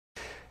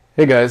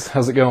Hey guys,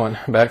 how's it going?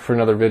 Back for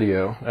another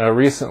video.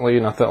 Recently,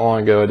 not that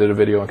long ago, I did a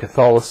video on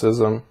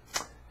Catholicism,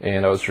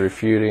 and I was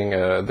refuting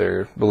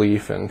their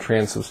belief in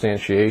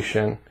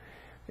transubstantiation,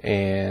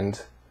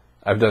 and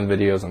I've done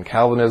videos on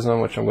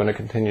Calvinism, which I'm going to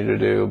continue to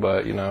do,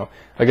 but,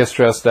 I get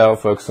stressed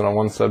out focusing on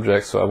one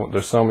subject, so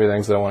there's so many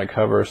things that I want to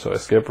cover, so I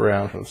skip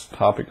around from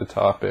topic to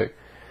topic.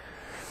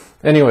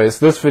 Anyways,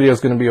 this video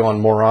is going to be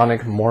on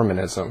Moronic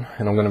Mormonism,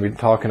 and I'm going to be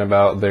talking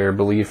about their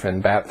belief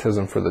in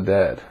baptism for the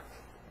dead.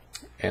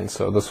 And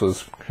so this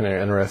was kind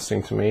of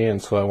interesting to me,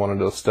 and so I wanted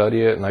to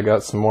study it, and I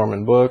got some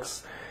Mormon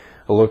books.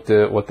 I looked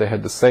at what they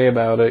had to say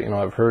about it.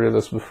 I've heard of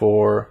this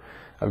before.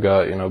 I've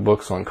got,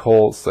 books on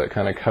cults that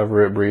kind of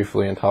cover it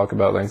briefly and talk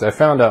about things. I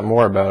found out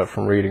more about it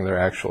from reading their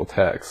actual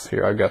texts.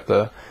 Here, I've got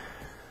the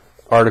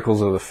Articles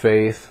of the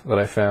Faith that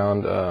I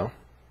found,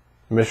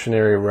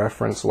 Missionary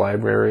Reference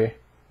Library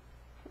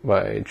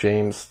by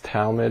James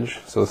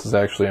Talmage. So this is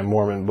actually a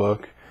Mormon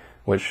book,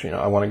 which,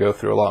 I want to go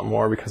through a lot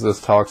more because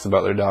this talks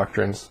about their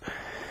doctrines.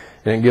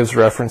 And it gives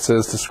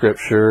references to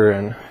Scripture,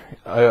 and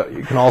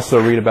you can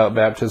also read about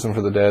baptism for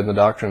the dead and the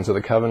doctrines of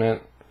the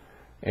covenant,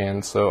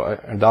 and so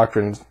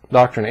doctrine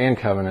and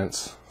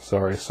covenants.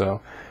 Sorry, so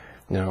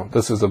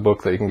this is a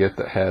book that you can get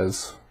that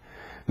has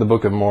the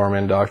Book of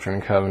Mormon, Doctrine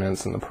and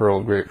Covenants, and the Pearl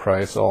of Great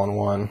Price all in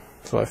one.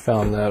 So I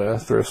found that at a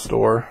thrift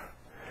store.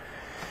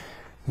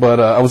 But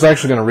I was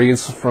actually going to read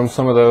from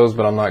some of those,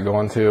 but I'm not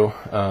going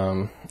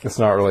to. It's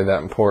not really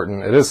that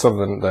important. It is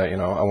something that,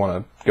 I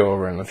want to go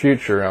over in the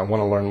future. I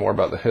want to learn more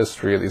about the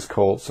history of these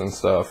cults and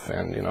stuff,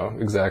 and,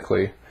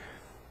 exactly,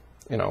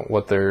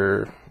 what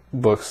their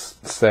books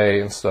say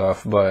and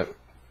stuff. But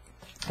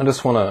I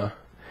just want to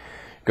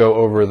go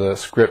over the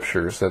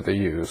scriptures that they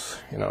use,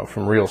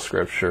 from real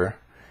Scripture,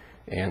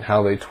 and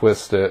how they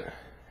twist it.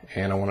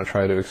 And I want to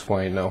try to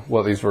explain,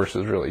 what these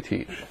verses really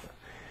teach.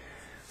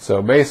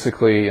 So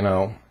basically,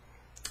 I'm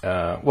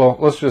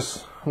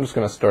just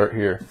going to start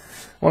here.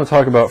 I want to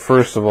talk about,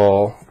 first of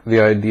all,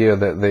 the idea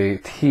that they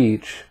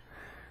teach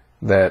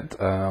that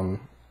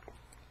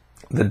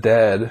the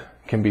dead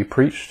can be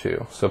preached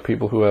to. So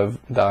people who have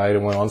died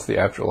and went on to the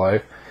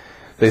afterlife,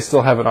 they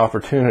still have an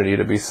opportunity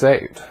to be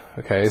saved.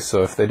 Okay,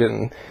 so if they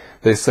didn't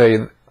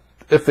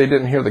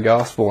hear the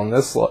gospel in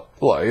this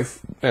life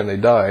and they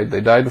died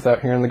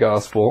without hearing the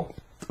gospel,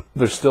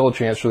 there's still a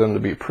chance for them to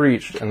be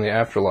preached in the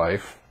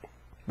afterlife,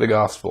 the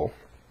gospel,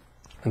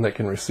 and they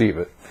can receive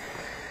it.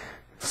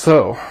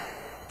 So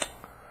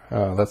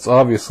that's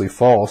obviously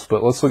false,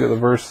 but let's look at the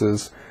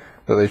verses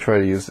that they try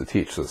to use to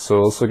teach this.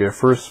 So let's look at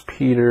 1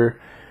 Peter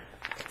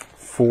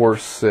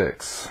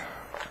 4:6.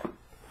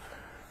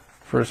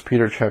 1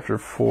 Peter chapter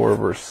 4,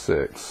 verse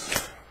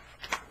 6.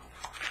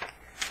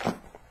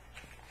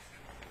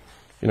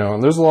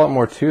 And there's a lot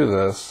more to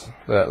this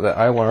that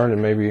I learned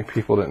and maybe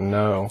people didn't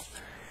know.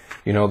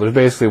 There's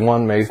basically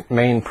one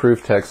main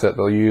proof text that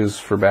they'll use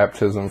for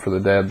baptism for the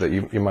dead that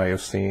you might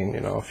have seen,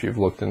 if you've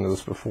looked into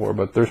this before.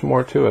 But there's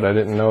more to it. I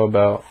didn't know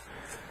about,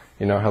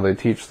 how they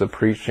teach the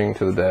preaching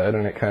to the dead,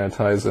 and it kind of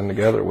ties in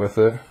together with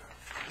it.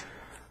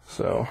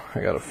 So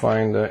I got to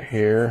find that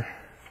here.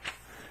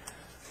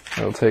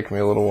 It'll take me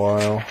a little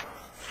while.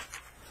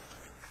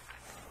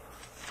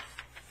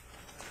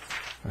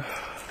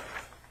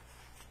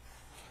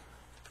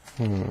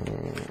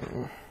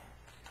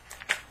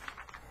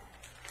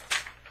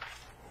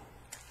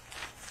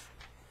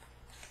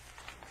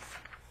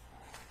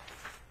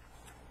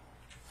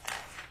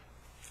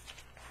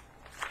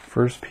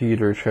 First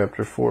Peter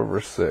chapter 4,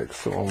 verse 6,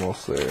 so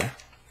almost there.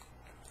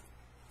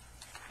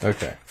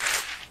 Okay.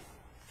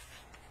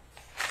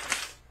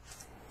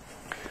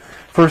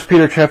 1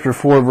 Peter chapter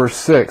 4, verse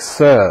 6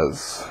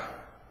 says,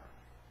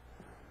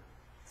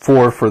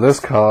 For this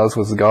cause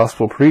was the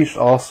gospel preached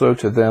also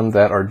to them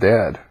that are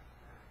dead,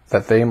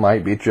 that they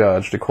might be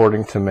judged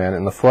according to men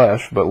in the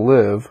flesh, but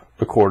live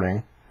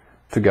according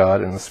to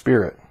God in the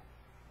Spirit.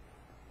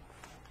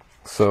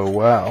 So,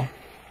 wow.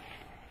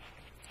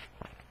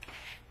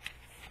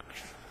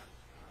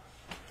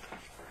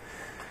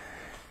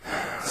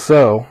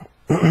 So,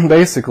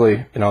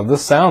 basically,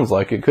 this sounds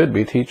like it could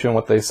be teaching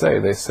what they say.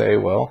 They say,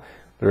 well,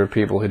 there are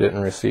people who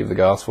didn't receive the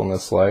gospel in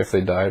this life.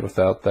 They died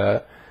without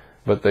that,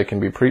 but they can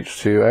be preached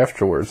to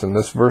afterwards. And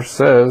this verse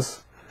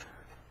says,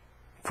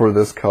 For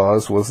this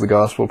cause was the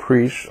gospel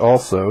preached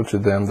also to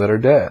them that are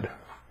dead,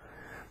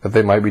 that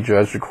they might be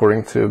judged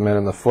according to men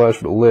in the flesh,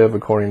 but live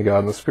according to God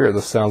in the Spirit.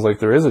 This sounds like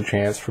there is a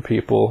chance for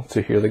people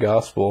to hear the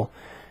gospel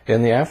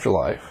in the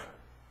afterlife.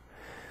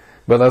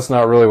 But that's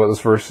not really what this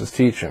verse is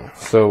teaching.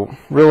 So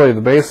really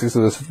the basics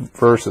of this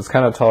verse is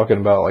kind of talking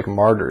about like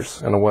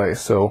martyrs in a way.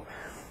 So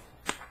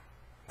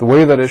the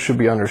way that it should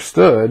be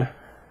understood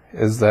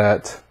is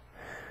that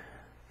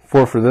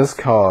for this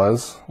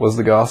cause was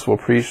the gospel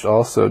preached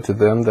also to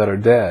them that are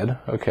dead,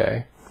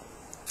 okay,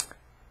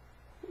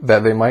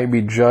 that they might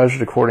be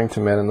judged according to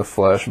men in the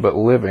flesh, but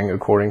living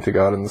according to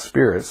God in the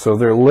Spirit. So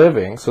they're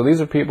living. So these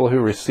are people who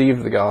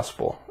received the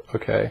gospel,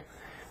 okay?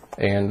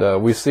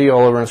 And we see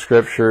all over in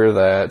Scripture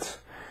that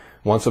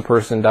once a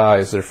person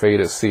dies, their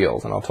fate is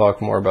sealed. And I'll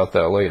talk more about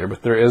that later.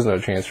 But there is no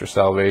chance for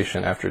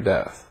salvation after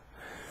death.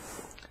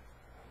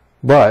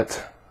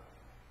 But,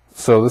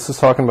 so this is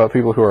talking about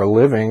people who are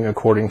living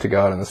according to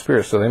God in the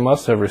Spirit. So they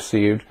must have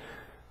received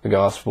the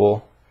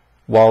gospel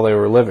while they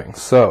were living.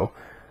 So,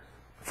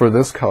 for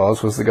this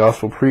cause was the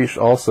gospel preached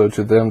also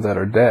to them that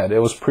are dead. It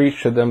was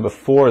preached to them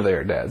before they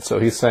are dead. So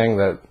he's saying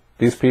that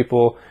these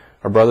people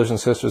are brothers and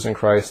sisters in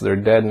Christ. They're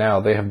dead now.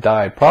 They have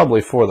died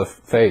probably for the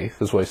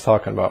faith, is what he's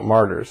talking about,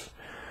 martyrs.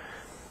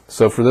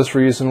 So for this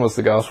reason was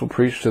the gospel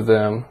preached to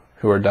them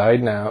who are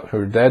dead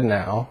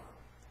now,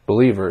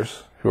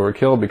 believers, who were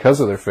killed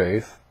because of their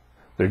faith.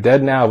 They're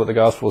dead now, but the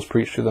gospel was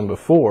preached to them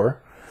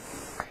before.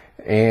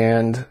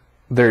 And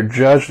they're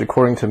judged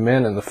according to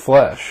men in the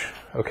flesh.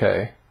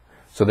 Okay.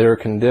 So they were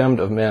condemned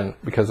of men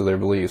because of their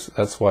beliefs.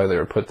 That's why they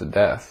were put to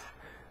death.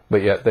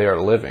 But yet they are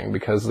living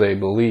because they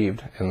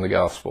believed in the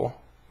gospel.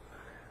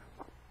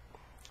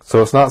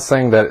 So it's not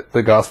saying that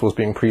the gospel is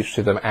being preached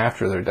to them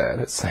after they're dead.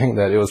 It's saying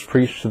that it was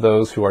preached to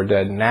those who are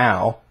dead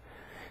now,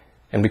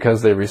 and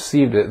because they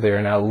received it, they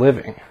are now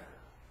living.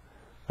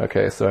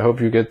 Okay, so I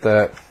hope you get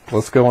that.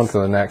 Let's go on to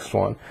the next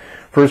one.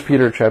 1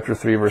 Peter chapter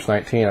 3, verse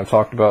 19. I've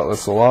talked about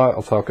this a lot.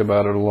 I'll talk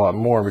about it a lot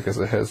more because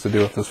it has to do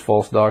with this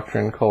false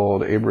doctrine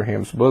called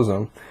Abraham's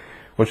bosom,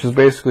 which is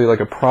basically like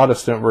a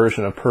Protestant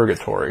version of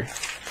purgatory,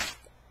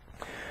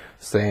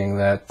 saying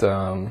that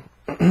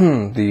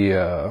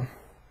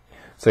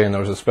saying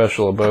there was a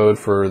special abode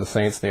for the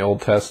saints in the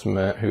Old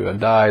Testament who had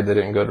died. They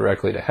didn't go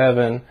directly to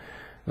heaven.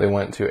 They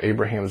went to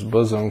Abraham's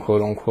bosom,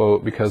 quote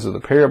unquote, because of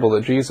the parable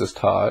that Jesus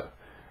taught,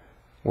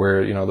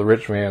 where, you know, the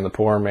rich man, the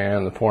poor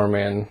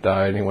man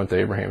died and he went to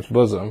Abraham's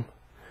bosom,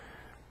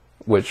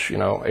 which, you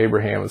know,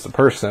 Abraham is the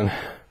person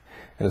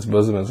and his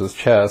bosom is his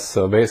chest.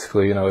 So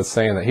basically, you know, it's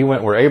saying that he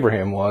went where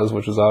Abraham was,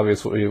 which is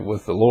obviously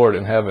with the Lord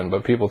in heaven,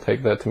 but people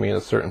take that to mean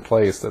a certain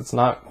place that's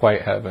not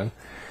quite heaven.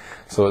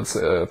 So it's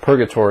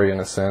purgatory in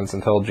a sense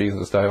until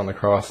Jesus died on the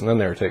cross and then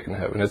they were taken to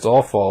heaven. It's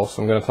all false.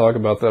 I'm going to talk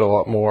about that a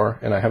lot more,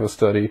 and I have a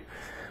study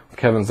with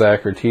Kevin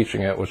Zacher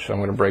teaching it, which I'm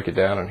going to break it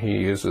down, and he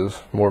uses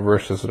more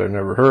verses that I've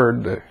never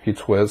heard that he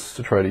twists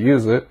to try to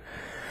use it.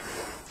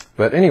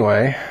 But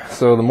anyway,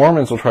 so the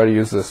Mormons will try to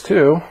use this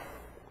too.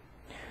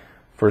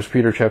 1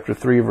 Peter chapter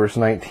 3 verse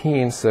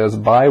 19 says,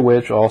 by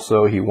which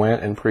also he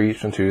went and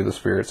preached unto the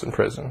spirits in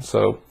prison.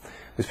 So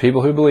these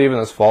people who believe in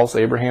this false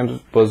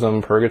Abraham's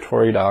bosom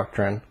purgatory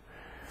doctrine,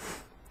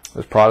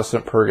 this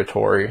Protestant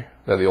purgatory,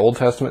 that the Old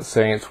Testament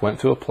saints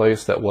went to a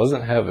place that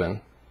wasn't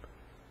heaven,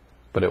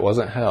 but it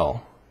wasn't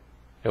hell.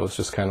 It was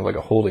just kind of like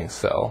a holding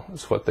cell,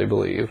 is what they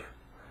believe.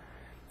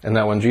 And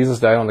that when Jesus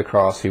died on the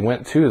cross, he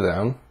went to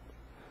them,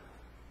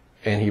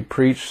 and he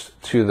preached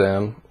to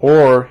them,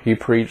 or he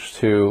preached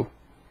to,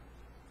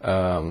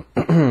 or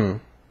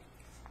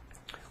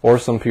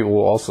some people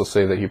will also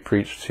say that he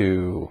preached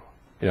to,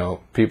 you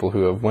know, people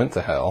who have went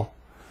to hell,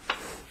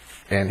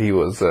 and he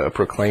was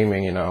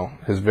proclaiming, you know,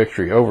 his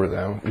victory over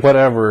them.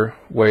 Whatever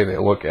way they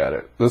look at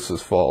it, this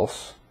is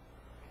false.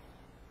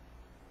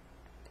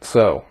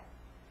 So,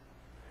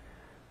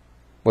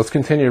 let's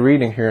continue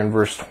reading here in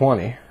verse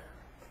 20.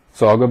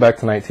 So I'll go back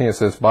to 19. It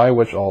says, by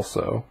which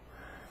also.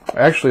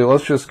 Actually,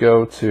 let's just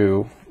go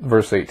to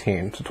verse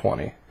 18 to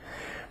 20.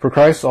 For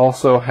Christ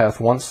also hath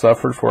once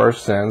suffered for our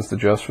sins, the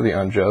just for the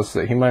unjust,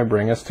 that he might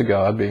bring us to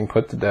God, being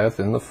put to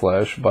death in the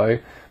flesh,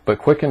 but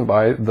quickened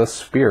by the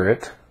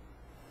Spirit,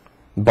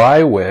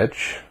 by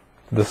which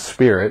the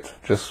Spirit,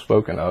 just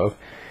spoken of,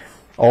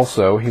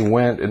 also he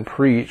went and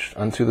preached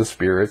unto the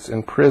spirits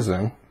in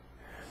prison,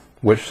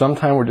 which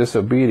sometime were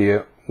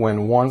disobedient,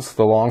 when once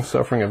the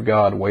long-suffering of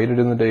God waited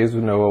in the days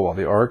of Noah while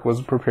the ark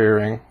was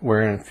preparing,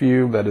 wherein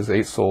few, that is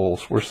 8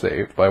 souls, were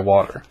saved by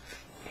water.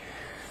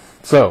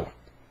 So,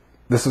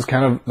 this is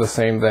kind of the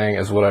same thing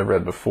as what I've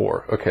read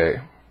before. Okay.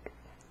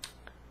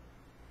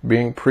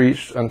 Being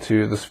preached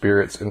unto the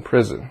spirits in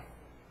prison.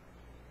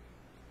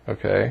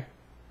 Okay.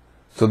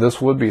 So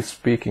this would be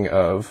speaking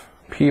of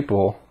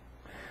people,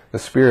 the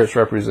spirits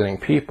representing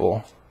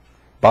people,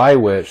 by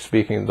which,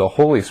 speaking the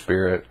Holy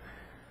Spirit,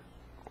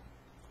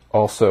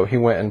 also he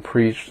went and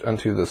preached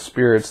unto the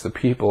spirits, the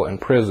people in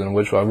prison,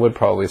 which I would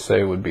probably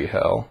say would be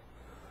hell.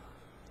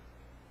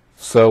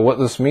 So what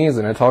this means,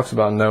 and it talks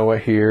about Noah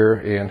here,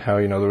 and how,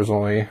 you know, there was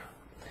only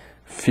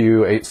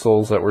few 8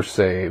 souls that were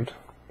saved.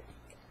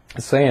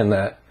 It's saying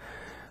that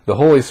the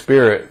Holy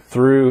Spirit,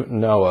 through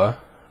Noah,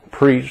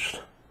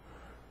 preached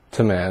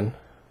to men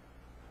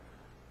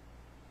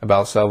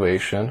about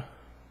salvation,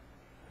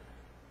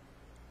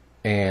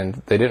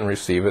 and they didn't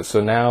receive it,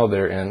 so now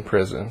they're in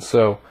prison.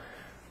 So,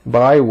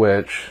 by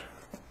which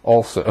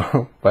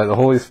also, by the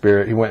Holy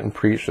Spirit, he went and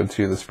preached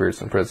unto the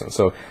spirits in prison.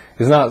 So,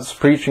 he's not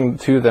preaching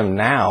to them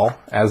now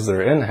as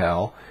they're in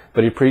hell,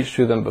 but he preached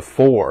to them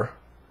before,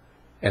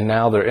 and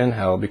now they're in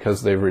hell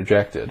because they've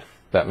rejected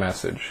that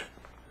message.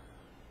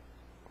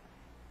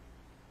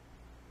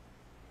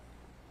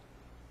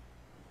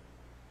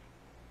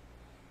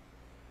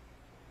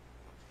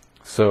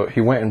 So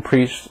he went and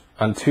preached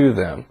unto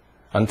them.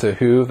 Unto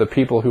who? The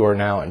people who are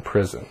now in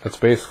prison. That's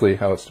basically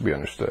how it's to be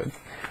understood.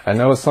 I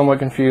know it's somewhat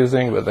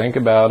confusing, but think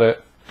about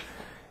it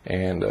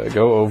and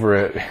go over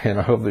it, and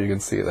I hope that you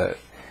can see that.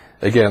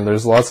 again,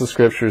 there's lots of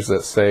scriptures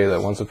that say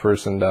that once a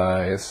person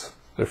dies,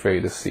 their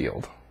fate is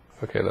sealed.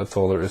 Okay, that's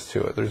all there is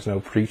to it. There's no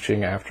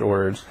preaching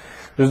afterwards.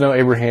 There's no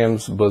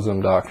Abraham's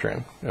bosom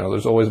doctrine.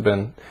 There's always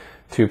been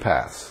two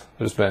paths.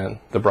 There's been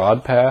the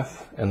broad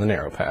path and the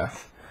narrow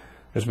path.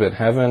 There's been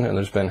heaven and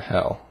there's been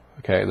hell.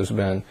 Okay, there's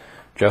been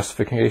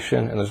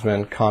justification and there's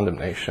been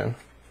condemnation.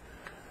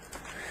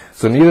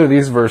 So neither of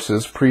these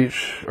verses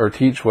preach or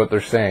teach what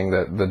they're saying,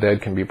 that the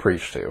dead can be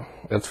preached to.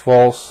 It's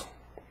false,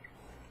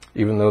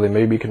 even though they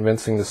may be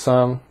convincing to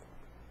some.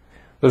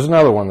 There's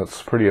another one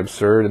that's pretty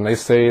absurd, and they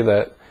say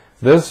that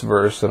this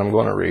verse that I'm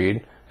going to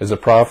read is a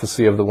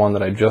prophecy of the one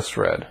that I just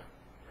read.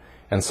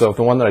 And so if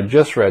the one that I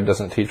just read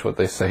doesn't teach what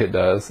they say it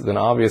does, then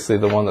obviously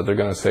the one that they're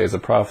going to say is a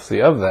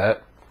prophecy of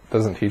that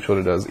doesn't teach what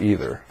it does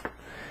either.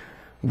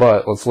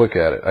 But let's look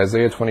at it.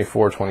 Isaiah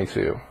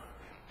 24:22.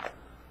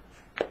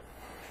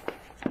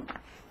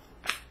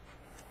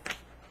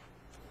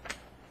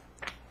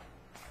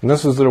 And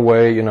this is their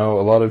way, a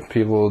lot of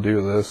people will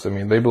do this. I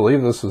mean, they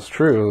believe this is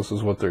true. This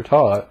is what they're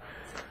taught.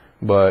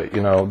 But,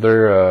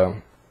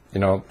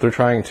 they're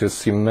trying to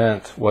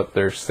cement what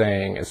they're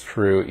saying is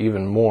true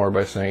even more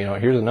by saying,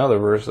 here's another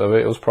verse of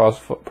it. It was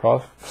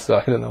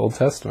prophesied in the Old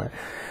Testament.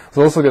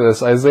 So let's look at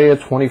this. Isaiah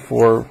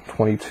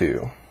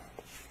 24:22.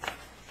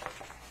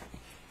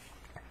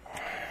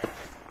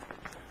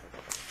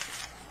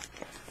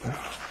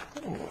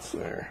 Almost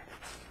there.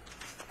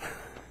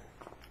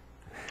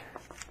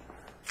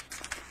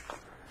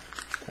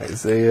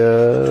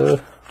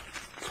 Isaiah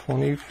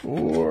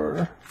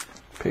 24.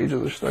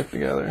 Pages are stuck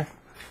together.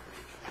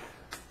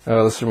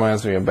 Oh, this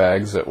reminds me of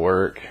bags at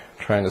work.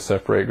 Trying to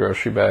separate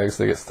grocery bags,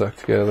 they get stuck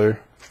together.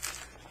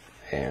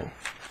 And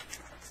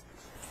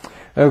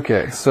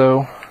okay,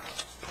 so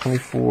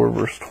 24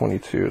 verse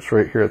 22. It's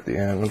right here at the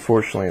end.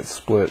 Unfortunately, it's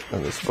split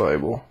in this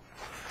Bible.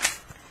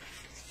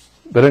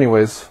 But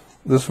anyways,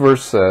 this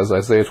verse says,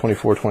 Isaiah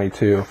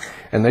 24:22,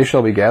 and they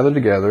shall be gathered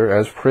together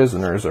as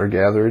prisoners are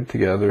gathered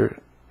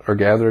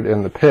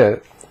in the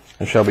pit,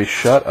 and shall be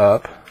shut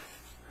up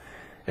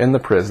in the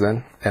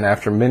prison, and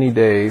after many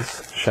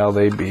days shall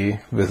they be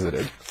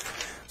visited.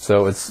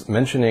 So it's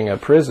mentioning a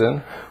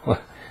prison,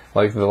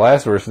 like the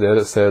last verse did.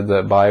 It said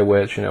that by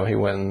which, he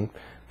went and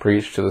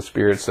preached to the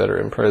spirits that are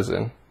in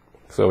prison.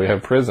 So we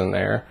have prison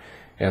there,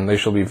 and they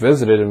shall be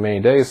visited in many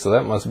days, so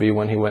that must be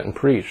when he went and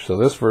preached. So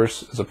this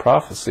verse is a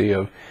prophecy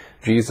of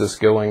Jesus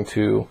going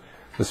to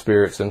the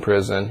spirits in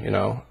prison,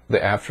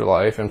 the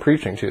afterlife, and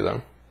preaching to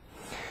them.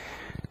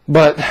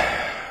 But,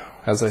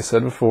 as I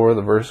said before,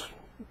 the verse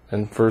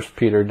in 1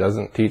 Peter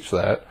doesn't teach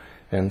that,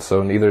 and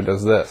so neither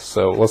does this.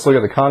 So let's look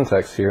at the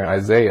context here in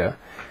Isaiah.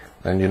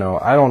 And,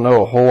 I don't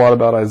know a whole lot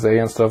about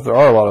Isaiah and stuff. There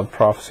are a lot of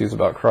prophecies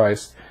about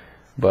Christ,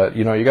 but,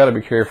 you got to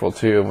be careful,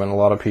 too, when a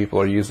lot of people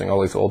are using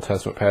all these Old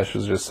Testament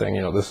passages just saying,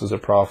 this is a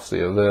prophecy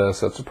of this,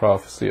 that's a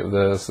prophecy of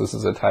this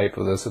is a type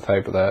of this, a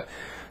type of that.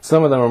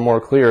 Some of them are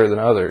more clear than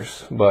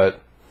others,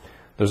 but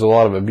there's a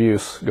lot of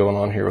abuse going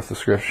on here with the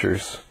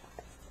Scriptures.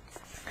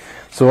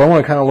 So I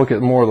want to kind of look at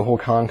more of the whole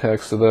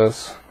context of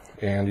this,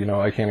 and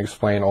I can't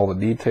explain all the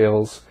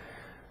details,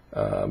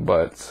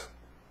 but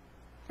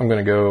I'm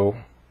going to go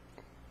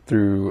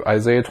through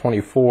Isaiah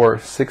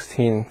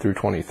 24:16 through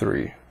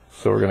 23.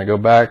 So we're going to go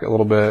back a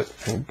little bit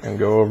and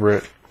go over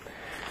it.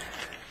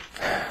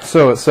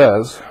 So it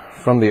says,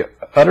 from the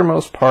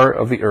uttermost part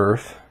of the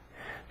earth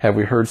have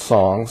we heard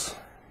songs,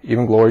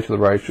 even glory to the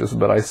righteous,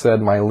 but I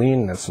said, my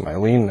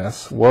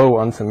leanness, woe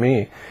unto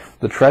me.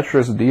 The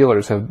treacherous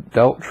dealers have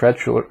dealt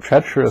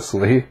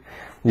treacherously.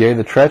 Yea,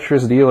 the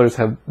treacherous dealers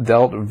have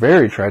dealt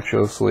very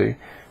treacherously.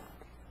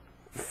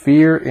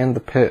 Fear in the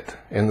pit,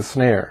 in the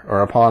snare,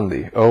 are upon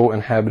thee, O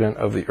inhabitant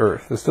of the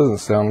earth. This doesn't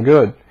sound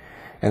good.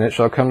 And it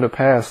shall come to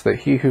pass that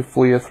he who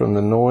fleeth from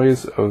the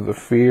noise of the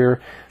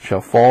fear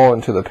shall fall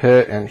into the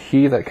pit, and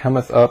he that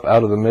cometh up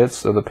out of the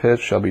midst of the pit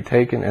shall be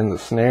taken in the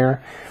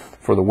snare.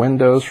 For the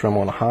windows from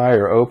on high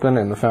are open,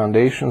 and the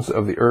foundations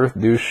of the earth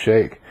do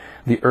shake.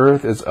 The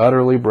earth is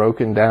utterly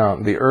broken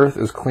down. The earth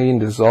is clean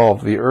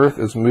dissolved. The earth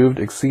is moved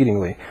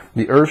exceedingly.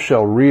 The earth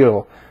shall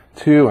reel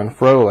to and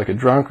fro like a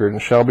drunkard,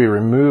 and shall be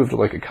removed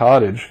like a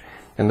cottage.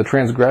 And the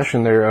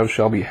transgression thereof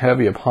shall be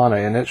heavy upon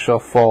it, and it shall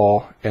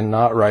fall and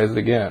not rise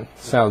again.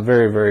 Sounds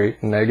very, very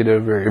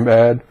negative, very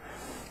bad.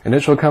 And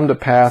it shall come to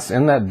pass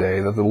in that day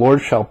that the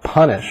Lord shall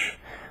punish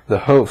the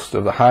host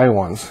of the high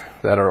ones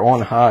that are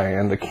on high,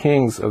 and the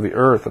kings of the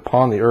earth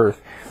upon the earth.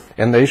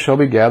 And they shall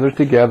be gathered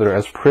together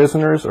as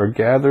prisoners are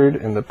gathered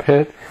in the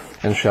pit,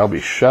 and shall be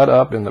shut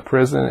up in the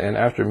prison, and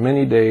after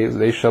many days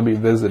they shall be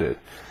visited.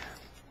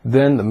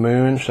 Then the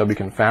moon shall be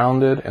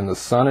confounded, and the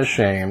sun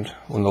ashamed,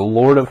 when the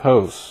Lord of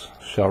hosts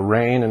shall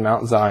reign in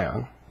Mount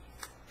Zion,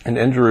 and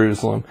in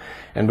Jerusalem,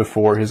 and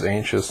before his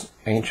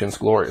ancients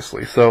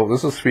gloriously. So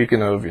this is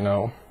speaking of,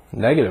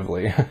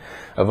 negatively,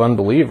 of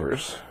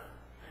unbelievers.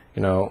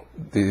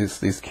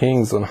 These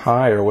kings on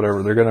high or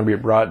whatever, they're going to be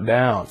brought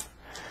down.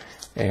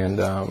 And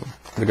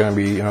they're going to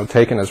be,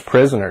 taken as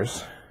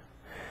prisoners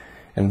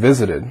and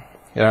visited.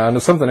 And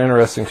there's something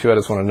interesting, too, I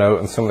just want to note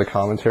in some of the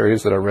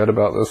commentaries that I read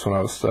about this when I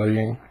was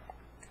studying.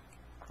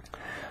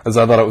 as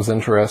I thought it was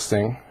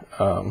interesting.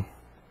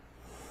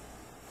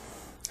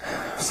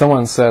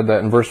 Someone said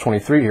that in verse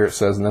 23 here it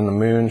says, "And then the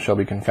moon shall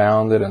be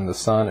confounded and the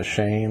sun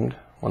ashamed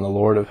when the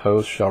Lord of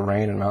hosts shall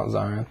reign in Mount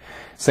Zion,"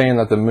 saying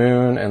that the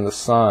moon and the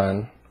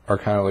sun are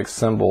kind of like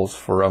symbols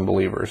for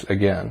unbelievers.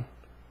 Again,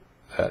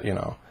 that,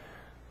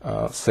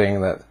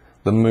 saying that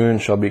the moon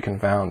shall be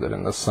confounded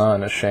and the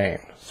sun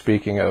ashamed,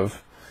 speaking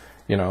of,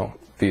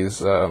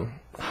 these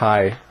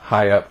high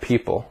up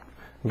people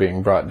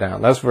being brought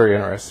down. That's very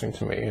interesting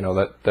to me.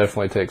 That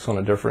definitely takes on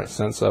a different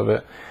sense of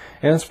it.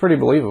 And it's pretty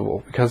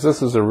believable, because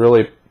this is a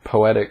really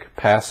poetic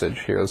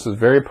passage here. This is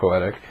very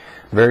poetic,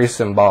 very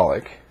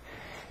symbolic.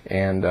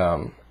 And,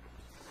 but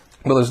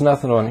there's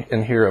nothing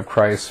in here of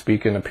Christ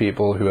speaking to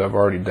people who have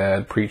already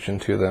died, preaching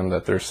to them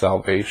that there's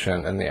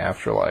salvation in the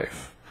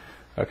afterlife.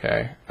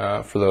 Okay?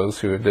 For those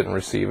who didn't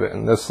receive it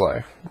in this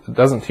life. It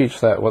doesn't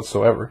teach that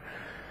whatsoever.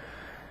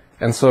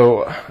 And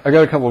so I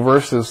got a couple of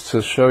verses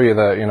to show you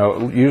that,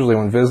 usually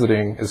when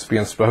visiting is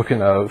being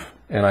spoken of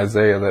in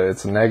Isaiah, that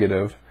it's a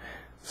negative.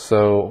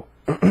 So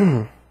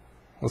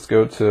let's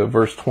go to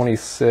verse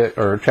 26,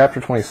 or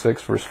chapter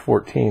 26, verse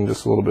 14,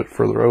 just a little bit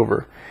further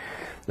over.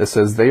 It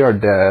says, "They are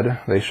dead,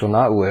 they shall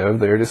not live,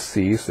 they are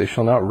deceased, they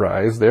shall not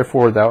rise.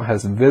 Therefore thou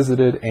hast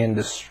visited and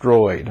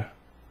destroyed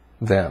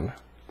them,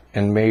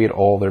 and made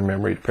all their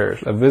memory to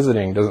perish." A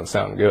visiting doesn't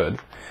sound good.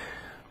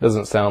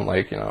 Doesn't sound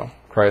like,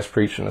 Christ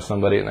preaching to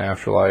somebody in the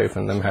afterlife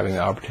and them having the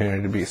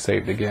opportunity to be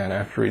saved again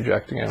after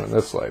rejecting him in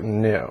this life.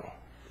 No.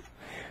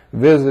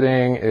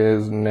 Visiting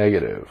is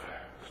negative.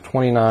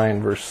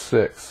 29 verse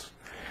 6.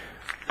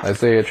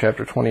 Isaiah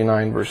chapter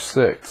 29 verse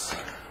 6.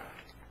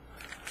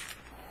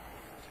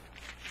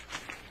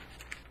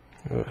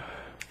 Ugh.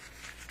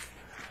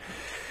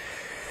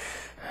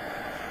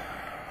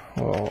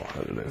 Well,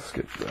 how did I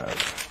skip that?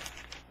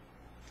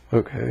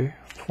 Okay,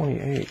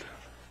 28.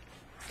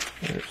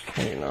 There's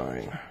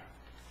 29.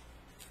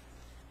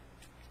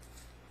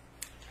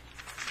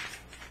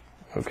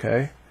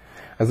 Okay.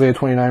 Isaiah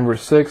 29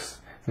 verse 6.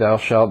 "Thou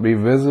shalt be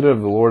visited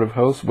of the Lord of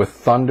hosts with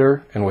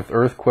thunder and with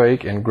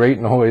earthquake and great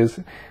noise,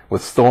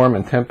 with storm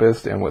and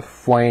tempest and with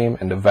flame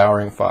and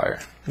devouring fire."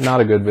 Not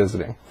a good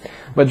visiting.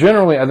 But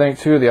generally, I think,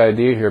 too, the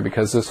idea here,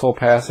 because this whole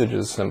passage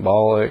is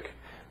symbolic,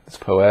 it's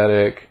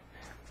poetic,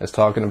 it's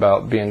talking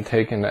about being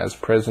taken as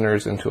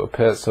prisoners into a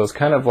pit. So it's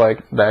kind of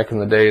like back in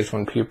the days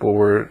when people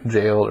were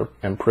jailed or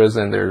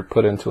imprisoned, they were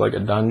put into like a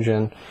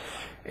dungeon,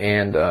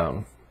 and,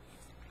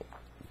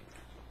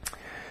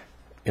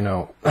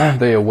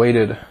 they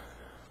awaited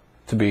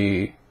to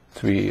be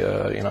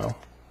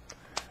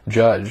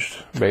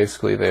judged.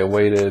 Basically, they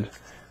awaited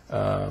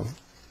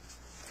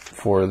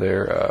for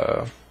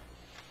their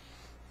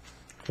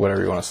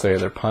whatever you want to say,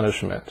 their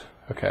punishment.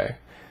 Okay,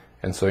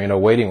 and so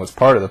waiting was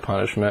part of the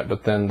punishment,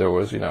 but then there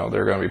was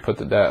they're going to be put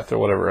to death or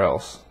whatever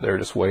else. They're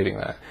just waiting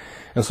that,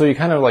 and so you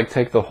kind of like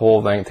take the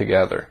whole thing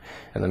together.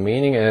 And the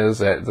meaning is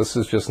that this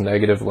is just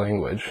negative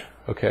language.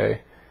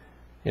 Okay,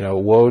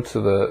 woe to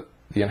the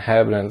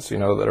inhabitants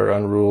that are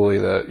unruly,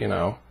 that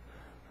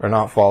are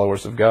not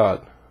followers of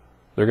God.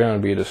 They're going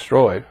to be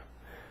destroyed.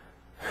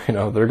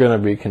 They're going to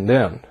be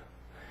condemned.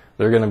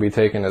 They're going to be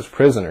taken as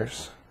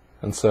prisoners.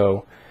 And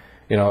so,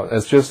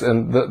 it's just,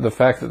 and the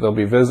fact that they'll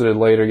be visited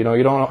later, you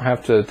don't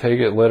have to take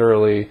it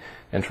literally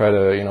and try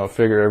to,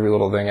 figure every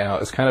little thing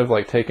out. It's kind of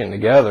like taken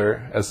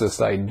together as this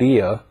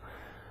idea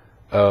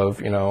of,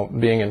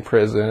 being in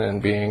prison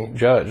and being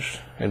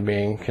judged and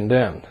being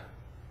condemned.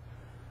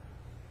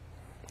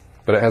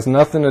 But it has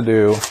nothing to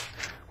do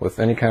with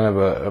any kind of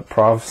a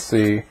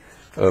prophecy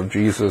of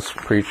Jesus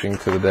preaching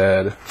to the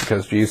dead,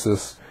 because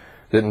Jesus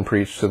didn't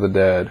preach to the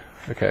dead.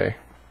 Okay.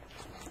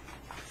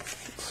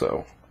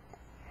 So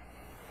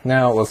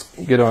now let's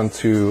get on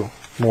to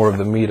more of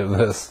the meat of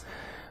this,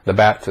 the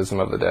baptism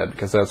of the dead,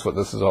 because that's what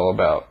this is all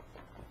about.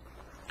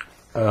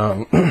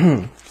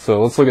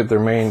 So let's look at their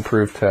main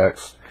proof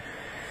text.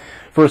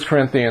 1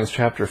 Corinthians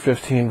chapter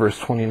 15 verse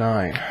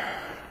 29.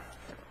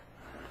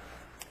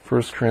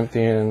 1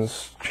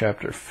 Corinthians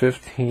chapter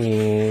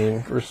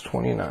 15, verse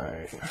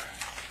 29.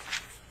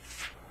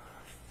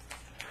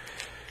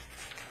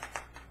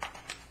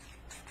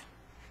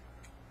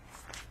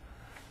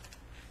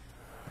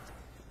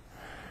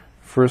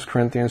 First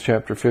Corinthians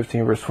chapter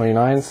 15, verse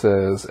 29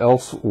 says,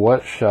 "Else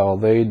what shall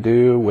they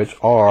do which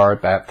are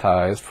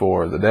baptized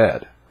for the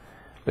dead,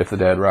 if the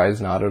dead rise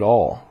not at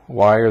all?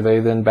 Why are they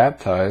then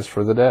baptized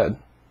for the dead?"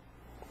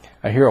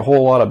 I hear a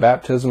whole lot of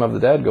baptism of the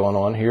dead going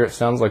on here. It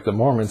sounds like the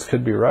Mormons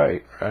could be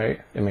right? I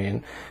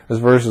mean, this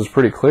verse is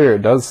pretty clear.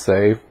 It does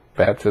say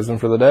baptism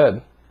for the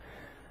dead.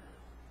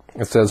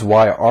 It says,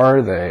 "Why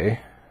are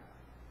they,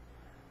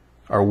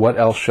 or what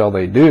else shall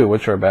they do,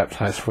 which are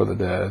baptized for the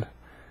dead?"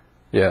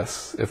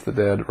 Yes, if the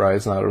dead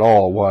rise not at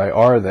all, why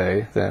are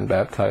they then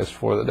baptized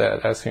for the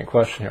dead? Asking a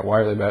question here. Why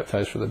are they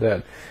baptized for the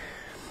dead?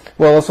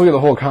 Well, let's look at the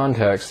whole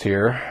context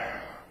here.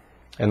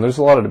 And there's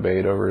a lot of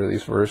debate over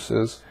these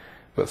verses.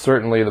 But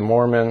certainly the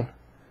Mormon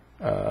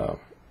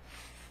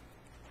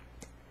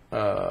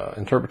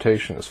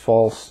interpretation is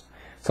false.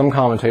 Some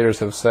commentators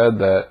have said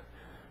that,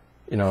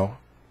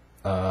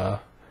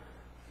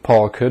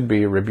 Paul could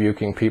be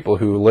rebuking people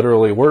who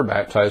literally were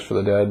baptized for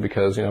the dead,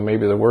 because,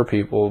 maybe there were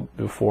people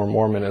before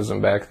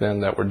Mormonism back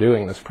then that were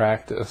doing this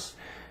practice,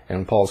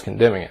 and Paul's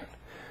condemning it.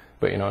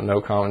 But,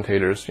 no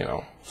commentators,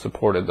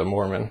 supported the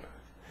Mormon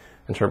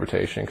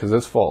interpretation, because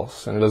it's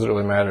false, and it doesn't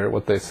really matter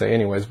what they say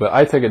anyways. But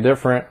I take a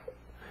different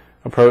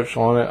approach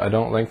on it. I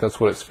don't think that's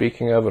what it's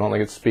speaking of. I don't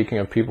think it's speaking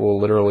of people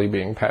literally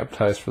being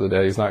baptized for the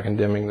dead. He's not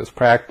condemning this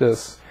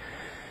practice,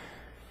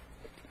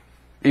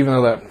 even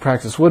though that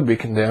practice would be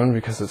condemned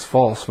because it's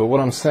false. But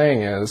what I'm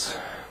saying is,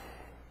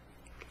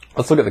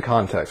 let's look at the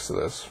context of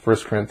this. 1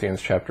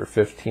 Corinthians chapter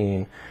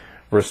 15,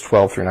 verse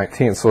 12 through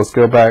 19. So let's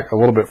go back a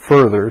little bit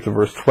further to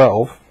verse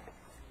 12.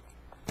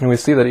 And we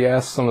see that he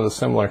asks some of the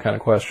similar kind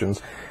of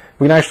questions.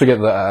 We can actually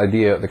get the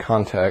idea, the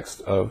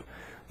context of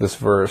this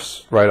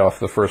verse right off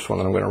the first one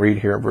that I'm going to read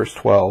here in verse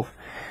 12.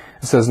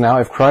 It says, "Now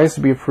if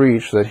Christ be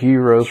preached that he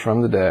rose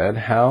from the dead,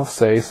 how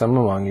say some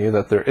among you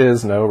that there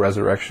is no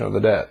resurrection of the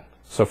dead?"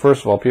 So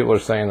first of all, people are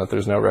saying that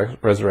there's no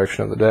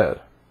resurrection of the dead.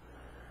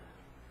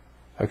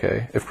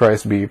 Okay, if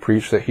Christ be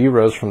preached that he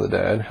rose from the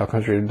dead, how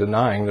come you're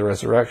denying the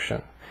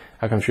resurrection?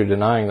 How come you're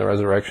denying the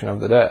resurrection of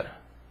the dead?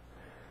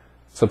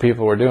 So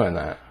people were doing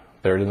that.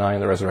 They're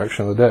denying the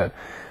resurrection of the dead.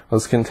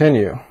 Let's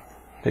continue.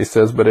 He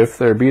says, "But if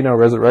there be no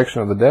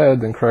resurrection of the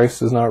dead, then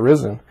Christ is not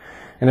risen.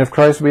 And if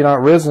Christ be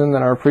not risen,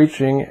 then our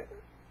preaching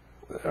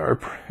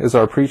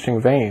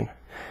vain,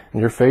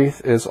 and your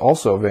faith is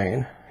also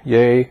vain.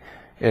 Yea,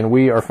 and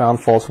we are found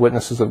false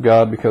witnesses of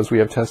God, because we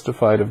have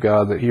testified of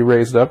God that he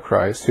raised up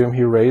Christ, whom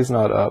he raised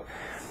not up.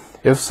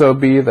 If so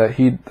be that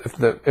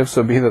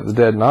the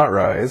dead not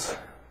rise,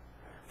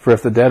 for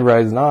if the dead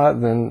rise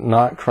not, then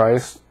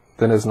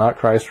is not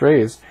Christ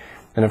raised.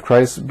 And if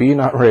Christ be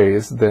not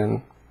raised,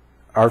 then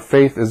our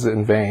faith is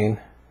in vain,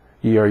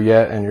 ye are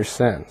yet in your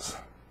sins.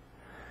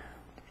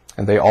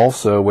 And they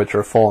also which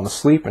are fallen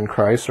asleep in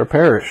Christ are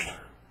perished.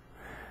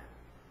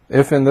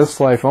 If in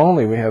this life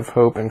only we have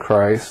hope in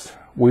Christ,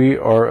 we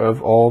are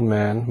of all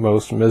men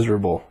most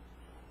miserable."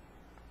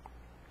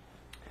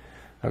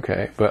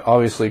 Okay, but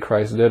obviously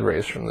Christ did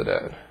raise from the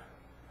dead.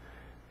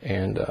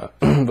 And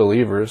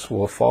believers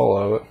will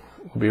follow,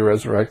 will be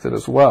resurrected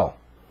as well.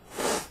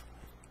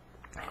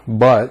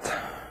 But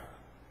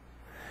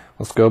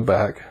let's go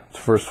back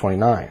to verse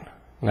 29.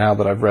 Now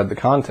that I've read the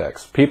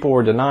context, people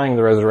were denying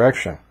the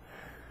resurrection,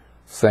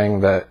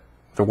 saying that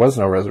there was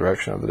no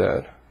resurrection of the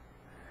dead.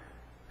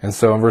 And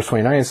so in verse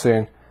 29 he's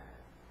saying,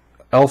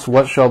 "Else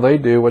what shall they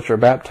do which are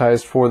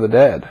baptized for the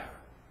dead?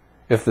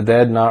 If the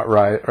dead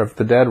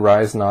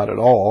rise not at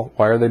all,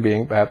 why are they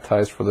being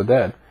baptized for the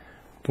dead?"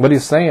 What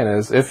he's saying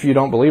is, if you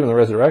don't believe in the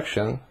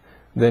resurrection,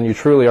 then you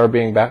truly are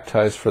being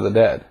baptized for the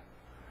dead.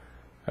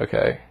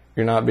 Okay?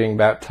 You're not being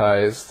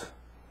baptized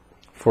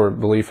for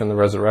belief in the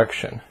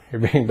resurrection.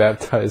 You're being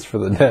baptized for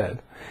the dead.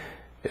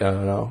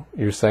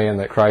 You're saying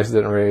that Christ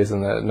didn't raise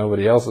and that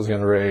nobody else is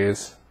going to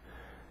raise.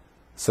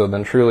 So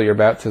then truly your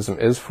baptism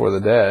is for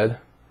the dead.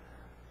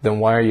 Then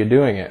why are you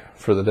doing it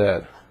for the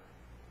dead?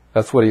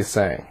 That's what he's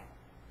saying.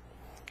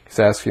 He's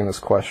asking this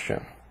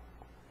question.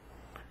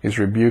 He's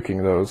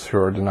rebuking those who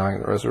are denying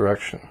the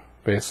resurrection,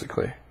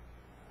 basically.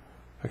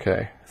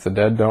 Okay, if the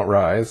dead don't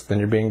rise, then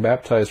you're being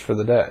baptized for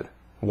the dead.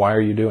 Why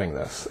are you doing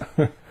this?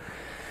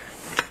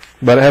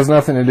 But it has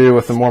nothing to do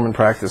with the Mormon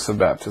practice of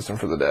baptism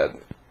for the dead.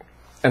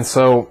 And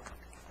so,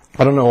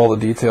 I don't know all the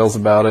details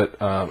about it.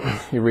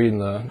 You read in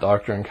the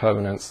Doctrine and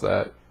Covenants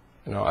that,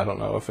 I don't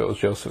know if it was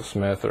Joseph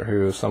Smith or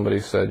who, somebody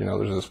said,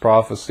 there's this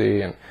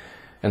prophecy, and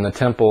in the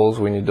temples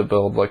we need to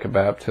build like a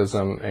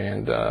baptism,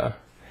 and it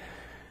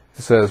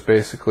says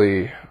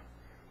basically,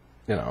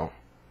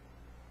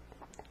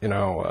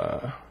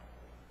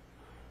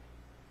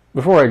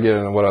 before I get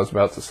into what I was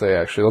about to say,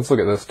 actually, let's look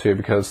at this too,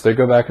 because they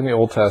go back in the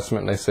Old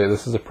Testament and they say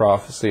this is a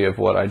prophecy of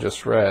what I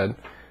just read,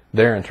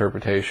 their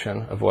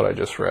interpretation of what I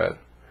just read.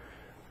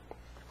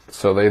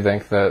 So they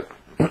think that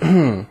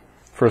 1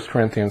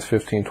 Corinthians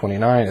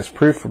 15:29 is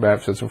proof for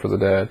baptism for the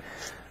dead.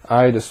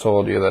 I just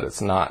told you that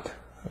it's not.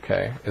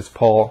 Okay, it's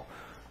Paul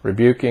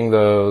rebuking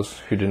those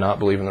who do not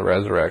believe in the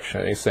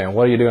resurrection. And he's saying,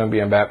 what are you doing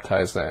being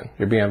baptized then?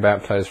 You're being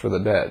baptized for the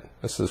dead.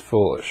 This is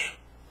foolish.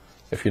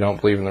 If you don't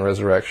believe in the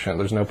resurrection,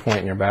 there's no point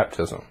in your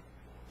baptism.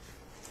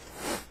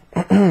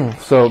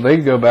 So they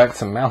go back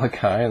to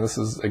Malachi, and this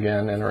is,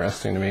 again,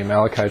 interesting to me.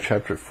 Malachi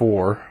chapter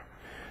 4,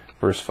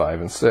 verse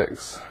 5 and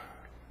 6.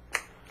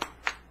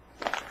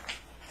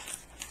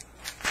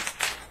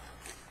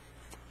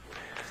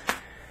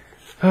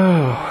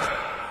 Oh.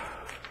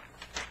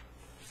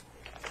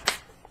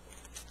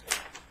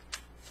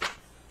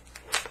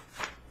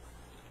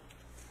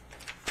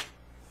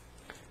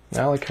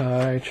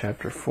 Malachi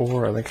chapter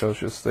 4, I think I was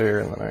just there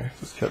and then I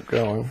just kept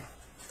going.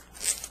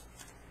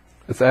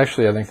 It's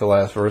actually, I think, the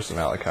last verse of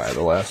Malachi,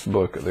 the last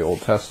book of the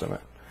Old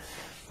Testament.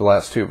 The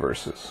last two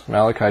verses.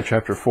 Malachi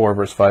chapter 4,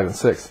 verse 5 and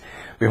 6.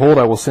 Behold,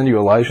 I will send you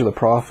Elijah the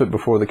prophet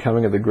before the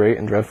coming of the great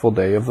and dreadful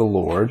day of the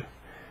Lord,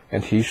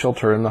 and he shall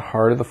turn the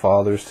heart of the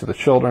fathers to the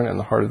children, and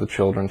the heart of the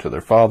children to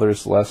their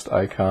fathers, lest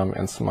I come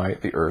and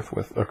smite the earth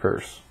with a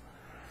curse.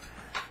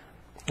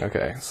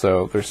 Okay,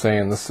 so they're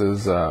saying this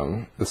is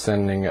the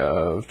sending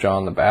of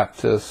John the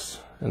Baptist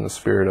in the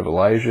spirit of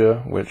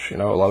Elijah, which, a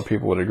lot of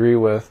people would agree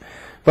with.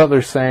 But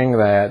they're saying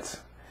that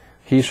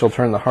he shall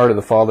turn the heart of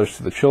the fathers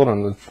to the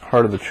children, the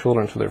heart of the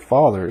children to their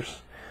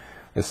fathers,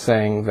 is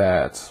saying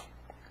that,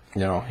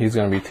 he's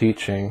going to be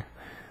teaching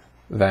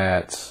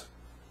that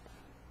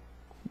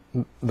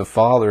the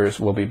fathers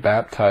will be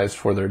baptized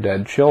for their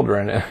dead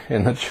children,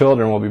 and the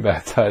children will be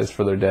baptized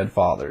for their dead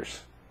fathers.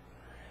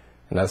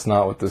 And that's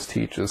not what this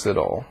teaches at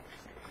all.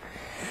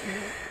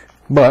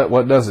 But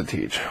what does it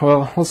teach?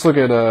 Well, let's look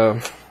at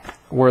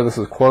where this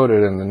is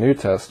quoted in the New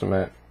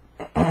Testament.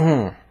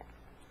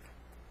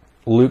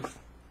 Luke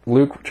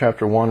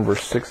chapter 1,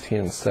 verse 16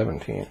 and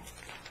 17.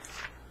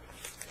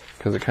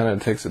 Because it kind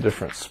of takes a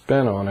different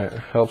spin on it. It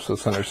helps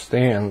us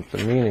understand the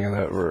meaning of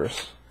that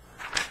verse.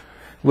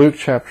 Luke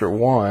chapter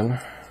 1,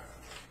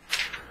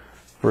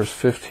 verse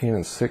 15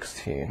 and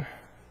 16.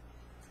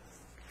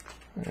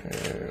 What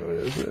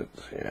is it?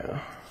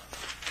 Yeah.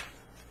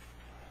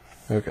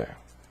 Okay.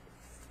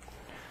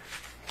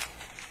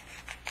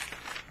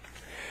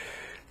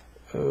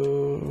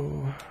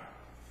 Oh,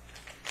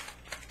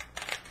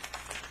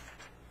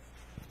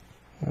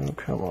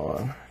 come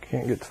on. I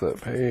can't get to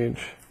that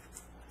page.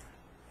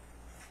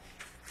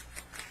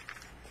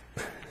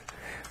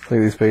 Like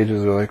these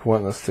pages are like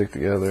wanting to stick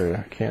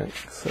together. I can't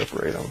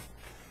separate them.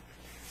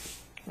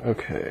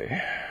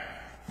 Okay.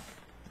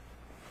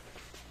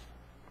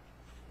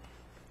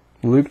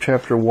 Luke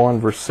chapter 1,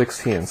 verse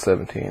 16 and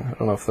 17. I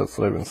don't know if that's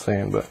what I've been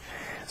saying, but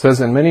it says,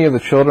 "And many of the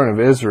children of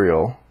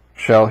Israel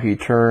shall he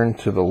turn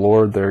to the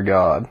Lord their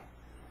God,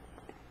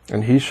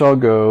 and he shall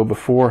go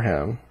before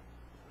him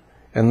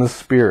in the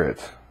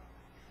Spirit,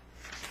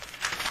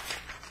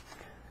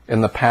 in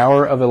the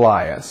power of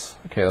Elias."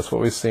 Okay, that's what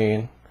we've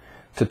seen.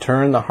 "To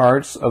turn the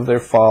hearts of their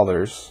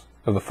fathers,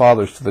 of the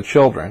fathers to the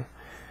children,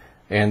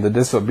 and the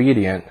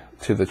disobedient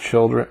to the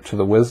children, to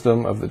the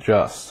wisdom of the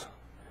just,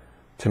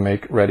 to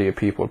make ready a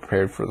people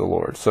prepared for the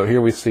Lord." So here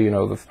we see,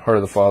 the heart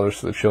of the fathers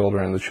to the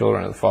children, and the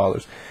children of the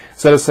fathers.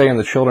 Instead of saying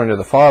the children to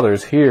the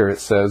fathers, here it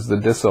says the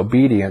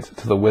disobedient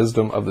to the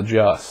wisdom of the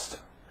just.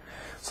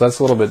 So that's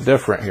a little bit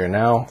different here.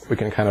 Now we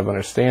can kind of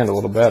understand a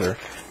little better.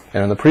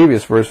 And in the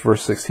previous verse,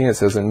 verse 16, it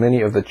says, "And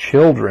many of the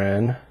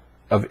children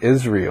of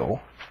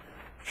Israel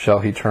shall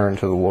he turn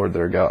to the Lord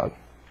their God."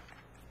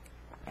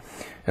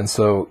 And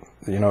so,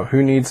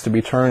 who needs to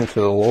be turned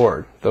to the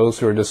Lord? Those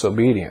who are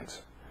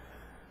disobedient.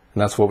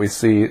 And that's what we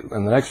see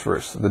in the next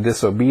verse, the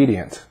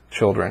disobedient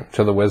children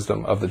to the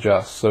wisdom of the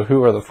just. So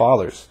who are the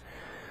fathers?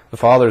 The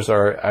fathers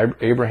are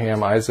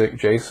Abraham, Isaac,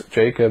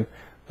 Jacob,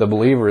 the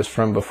believers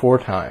from before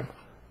time.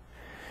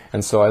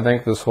 And so I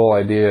think this whole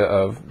idea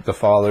of the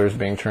fathers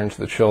being turned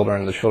to the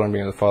children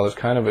being the fathers,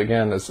 kind of,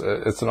 again, it's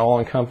an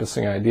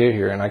all-encompassing idea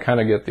here, and I kind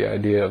of get the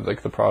idea of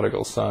like the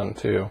prodigal son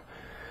too.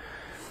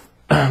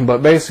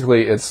 But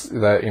basically it's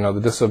that,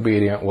 the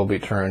disobedient will be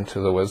turned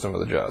to the wisdom of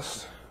the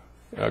just.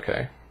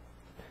 Okay.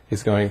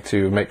 He's going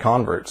to make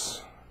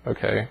converts.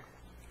 Okay.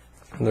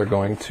 And they're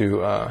going to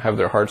have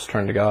their hearts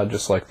turned to God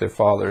just like their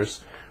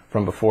fathers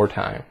from before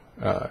time.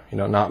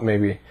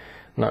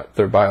 Not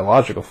their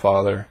biological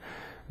father,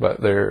 but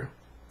their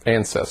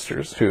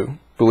ancestors who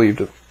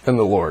believed in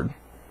the Lord.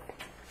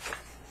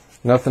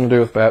 Nothing to do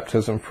with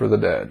baptism for the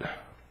dead.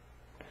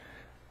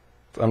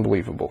 It's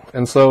unbelievable.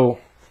 And so,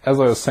 as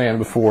I was saying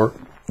before,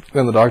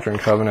 in the Doctrine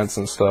and Covenants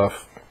and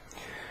stuff,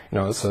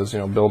 it says,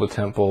 build a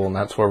temple, and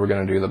that's where we're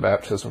going to do the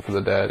baptism for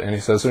the dead. And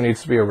he says there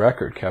needs to be a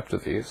record kept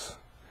of these.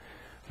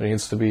 There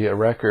needs to be a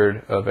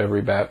record of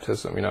every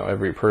baptism,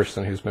 every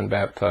person who's been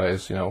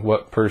baptized,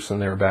 what person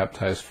they were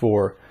baptized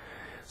for.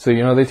 So,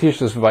 they teach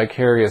this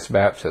vicarious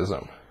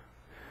baptism,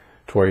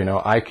 to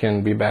where, I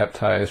can be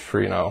baptized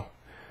for,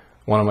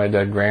 one of my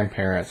dead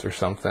grandparents or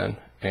something,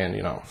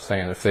 and,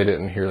 saying if they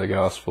didn't hear the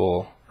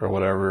gospel or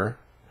whatever.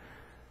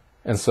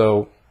 And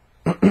so,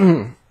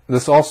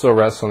 this also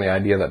rests on the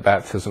idea that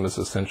baptism is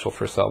essential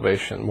for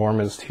salvation.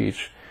 Mormons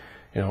teach,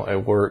 a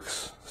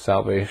works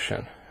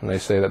salvation, and they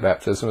say that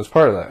baptism is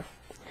part of that,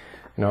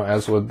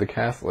 as would the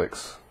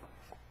Catholics.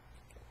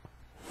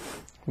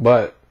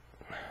 But,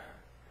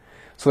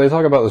 so they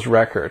talk about this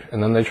record,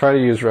 and then they try to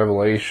use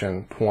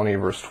Revelation 20,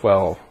 verse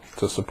 12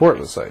 to support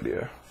this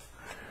idea.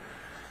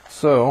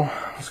 So,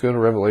 let's go to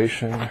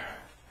Revelation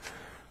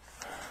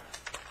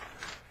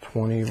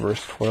 20,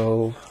 verse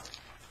 12.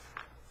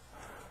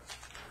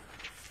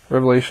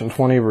 Revelation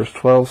 20, verse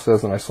 12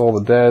 says, "And I saw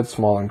the dead,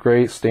 small and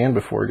great, stand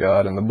before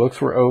God, and the books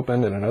were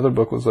opened, and another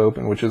book was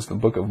opened, which is the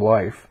book of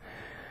life.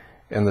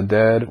 And the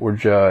dead were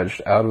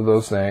judged out of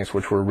those things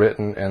which were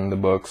written in the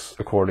books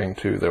according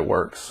to their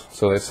works."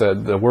 So they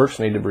said the works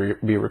need to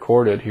be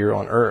recorded here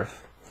on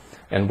earth.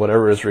 And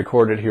whatever is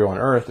recorded here on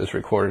earth is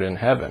recorded in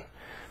heaven.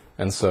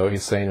 And so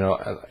he's saying,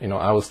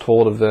 I was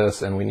told of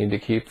this, and we need to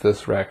keep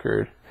this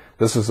record.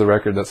 This is the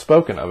record that's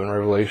spoken of in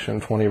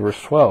Revelation 20,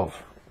 verse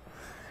 12.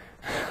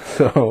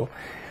 So,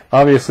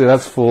 obviously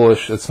that's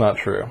foolish. It's not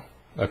true.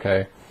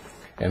 Okay?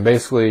 And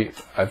basically,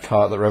 I've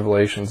taught that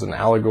Revelation's an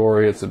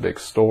allegory. It's a big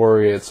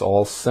story. It's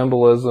all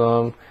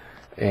symbolism.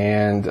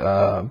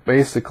 And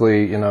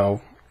basically, you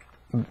know,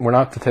 we're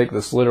not to take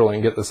this literally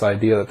and get this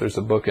idea that there's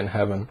a book in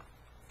heaven.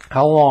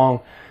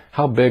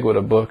 How big would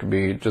a book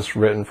be just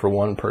written for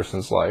one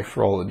person's life,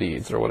 for all the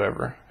deeds or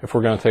whatever, if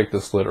we're going to take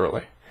this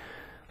literally?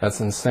 That's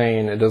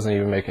insane. It doesn't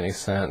even make any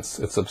sense.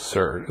 It's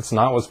absurd. It's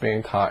not what's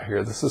being taught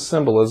here. This is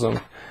symbolism.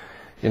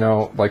 You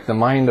know, like the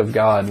mind of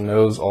God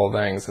knows all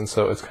things, and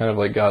so it's kind of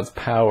like God's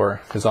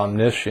power, His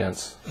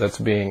omniscience, that's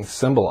being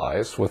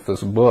symbolized with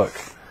this book.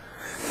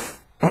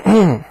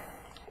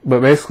 But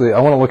basically,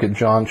 I want to look at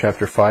John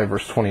chapter 5,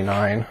 verse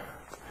 29,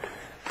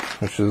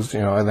 which is,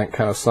 you know, I think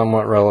kind of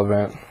somewhat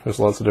relevant. There's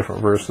lots of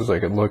different verses I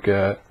could look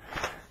at,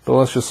 but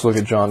let's just look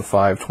at John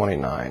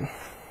 5:29.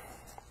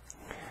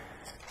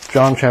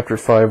 John chapter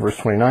 5, verse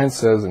 29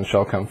 says, "And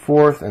shall come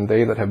forth, and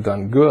they that have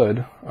done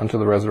good unto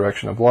the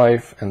resurrection of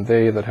life, and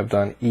they that have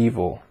done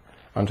evil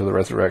unto the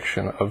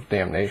resurrection of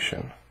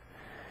damnation."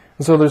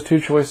 And so there's two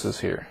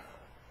choices here.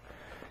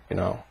 You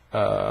know,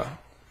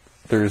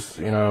 there's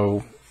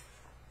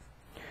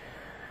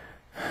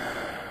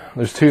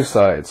two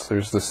sides.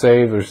 There's the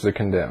saved, there's the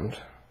condemned.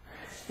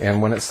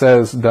 And when it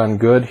says done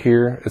good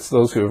here, it's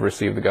those who have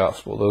received the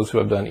gospel, those who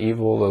have done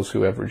evil, those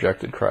who have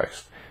rejected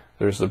Christ.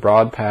 There's the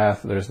broad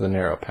path, there's the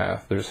narrow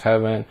path. There's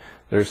heaven,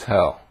 there's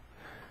hell.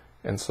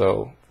 And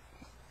so,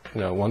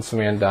 you know, once a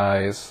man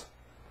dies,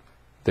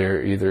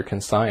 they're either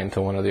consigned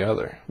to one or the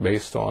other,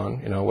 based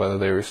on, you know, whether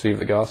they receive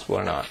the gospel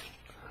or not.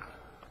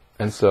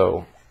 And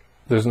so,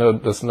 there's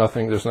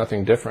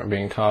nothing different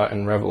being taught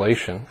in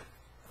Revelation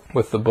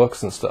with the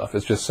books and stuff.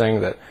 It's just saying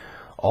that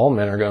all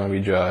men are going to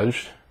be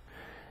judged,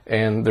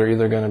 and they're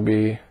either going to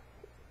be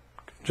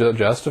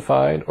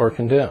justified or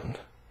condemned.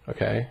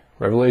 Okay?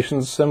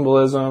 Revelation's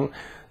symbolism.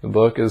 The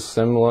book is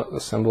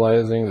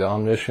symbolizing the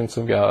omniscience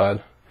of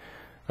God.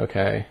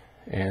 Okay?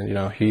 And, you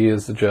know, He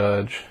is the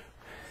judge.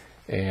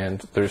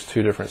 And there's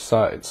two different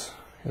sides.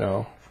 You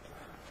know,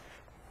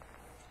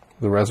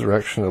 the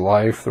resurrection to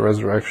life, the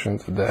resurrection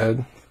to the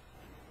dead.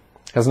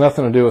 Has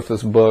nothing to do with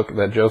this book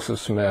that Joseph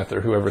Smith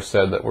or whoever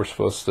said that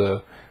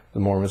the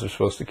Mormons are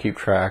supposed to keep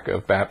track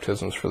of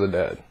baptisms for the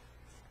dead.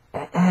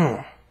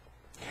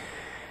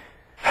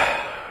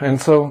 And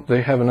so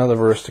they have another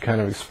verse to kind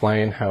of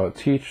explain how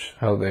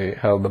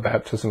the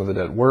baptism of the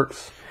dead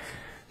works.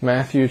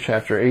 Matthew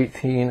chapter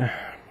 18,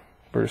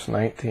 verse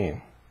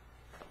 19.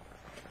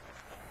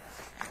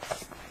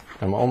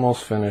 I'm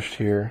almost finished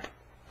here.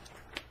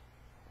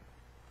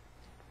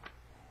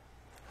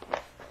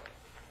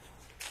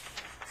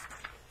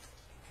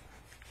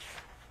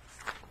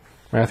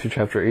 Matthew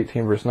chapter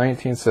 18, verse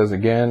 19 says,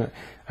 "Again,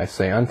 I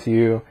say unto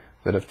you,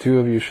 that if two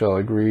of you shall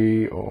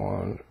agree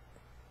on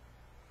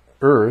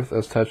earth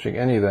as touching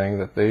anything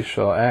that they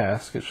shall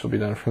ask, it shall be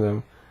done for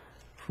them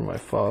from my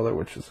Father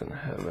which is in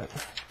heaven."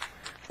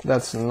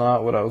 That's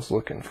not what I was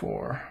looking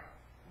for.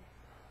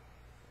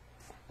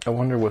 I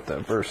wonder what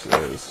that verse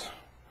is.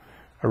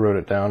 I wrote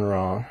it down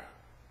wrong.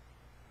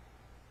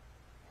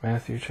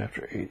 Matthew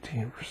chapter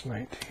 18, verse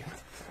 19.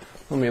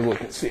 Let me look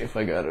and see if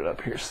I got it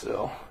up here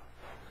still.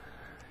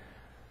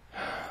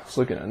 I was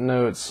looking at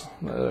notes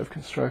that I've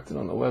constructed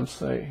on the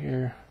website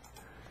here.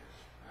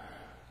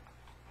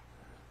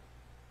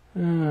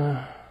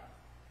 Where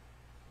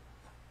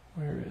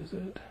is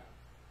it?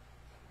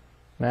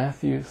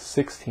 Matthew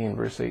 16,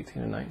 verse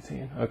 18 and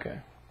 19. Okay.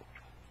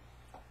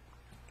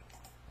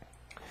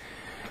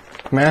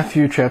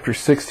 Matthew chapter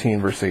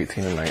 16, verse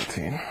 18 and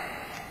 19.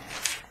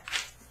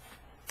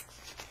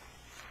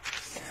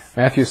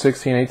 Matthew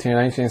 16, 18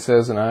 and 19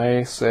 says, "And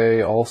I say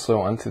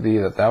also unto thee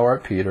that thou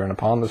art Peter, and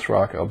upon this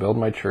rock I'll build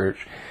my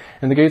church,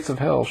 and the gates of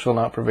hell shall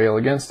not prevail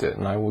against it.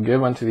 And I will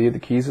give unto thee the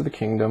keys of the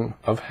kingdom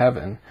of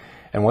heaven.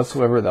 And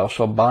whatsoever thou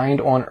shalt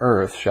bind on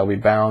earth shall be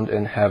bound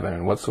in heaven,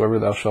 and whatsoever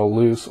thou shalt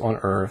loose on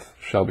earth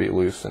shall be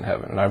loosed in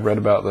heaven." And I've read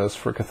about this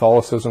for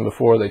Catholicism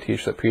before. They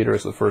teach that Peter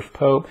is the first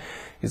pope.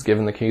 He's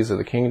given the keys of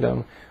the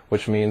kingdom,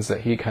 which means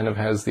that he kind of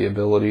has the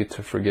ability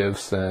to forgive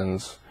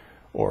sins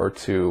or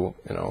to,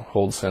 you know,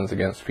 hold sins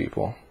against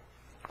people,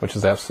 which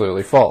is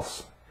absolutely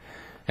false.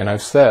 And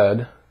I've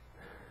said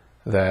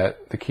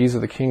that the keys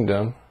of the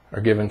kingdom are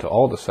given to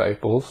all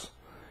disciples.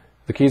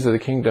 The keys of the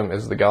kingdom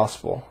is the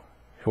gospel.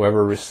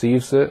 Whoever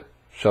receives it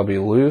shall be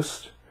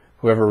loosed.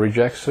 Whoever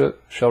rejects it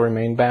shall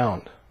remain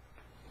bound.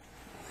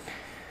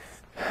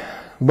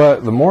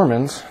 But the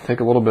Mormons take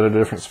a little bit of a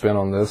different spin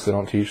on this. They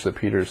don't teach that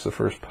Peter is the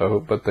first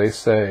pope, but they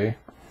say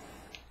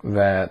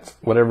that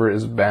whatever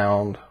is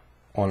bound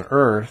on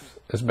earth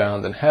is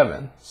bound in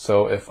heaven.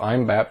 So if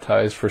I'm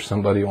baptized for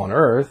somebody on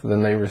earth,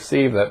 then they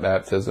receive that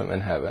baptism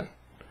in heaven.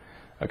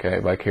 Okay,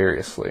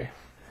 vicariously.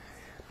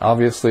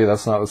 Obviously,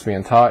 that's not what's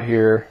being taught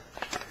here.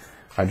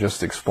 I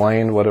just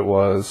explained what it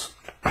was.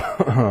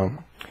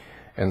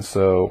 And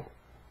so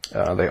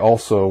they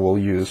also will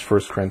use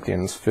 1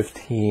 Corinthians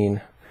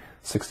 15,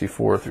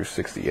 64 through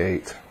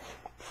 68.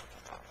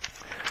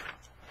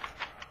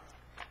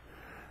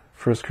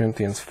 1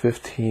 Corinthians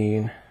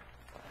 15,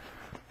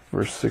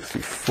 verse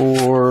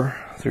 64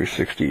 through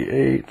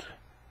 68.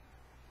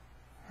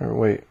 Or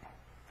wait,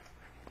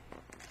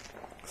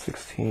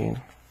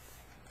 16.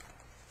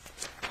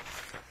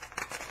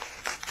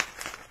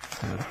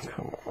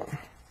 Come on.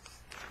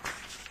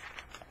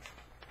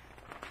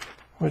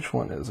 Which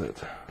one is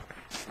it?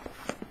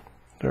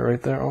 They're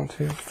right there on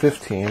two.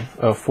 15.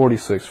 Oh,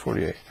 46,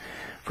 48.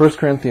 1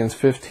 Corinthians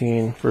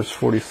 15, verse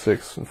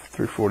 46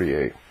 through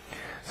 48.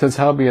 Says,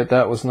 howbeit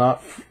that was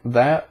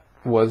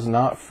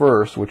not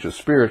first which is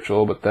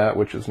spiritual, but that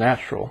which is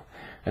natural,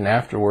 and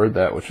afterward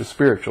that which is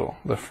spiritual.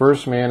 The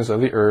first man is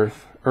of the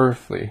earth,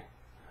 earthly.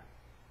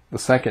 The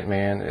second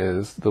man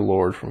is the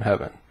Lord from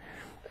heaven.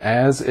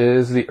 As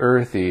is the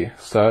earthy,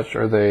 such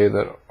are they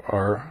that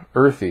are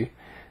earthy,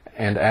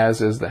 and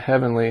as is the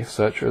heavenly,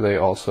 such are they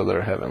also that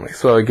are heavenly.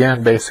 So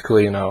again,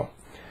 basically,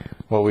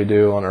 what we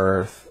do on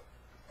earth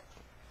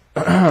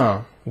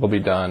will be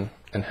done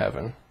in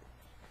heaven,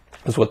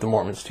 is what the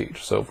Mormons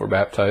teach. So if we're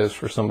baptized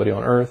for somebody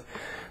on earth,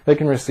 they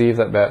can receive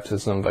that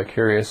baptism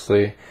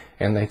vicariously,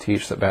 and they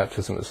teach that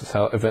baptism is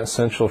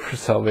essential for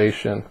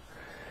salvation.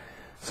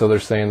 So they're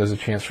saying there's a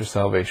chance for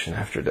salvation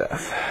after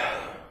death.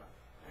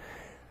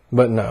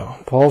 But no,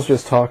 Paul's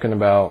just talking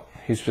about,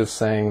 he's just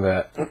saying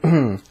that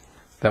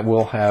that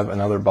we'll have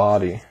another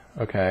body,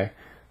 okay?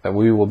 That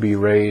we will be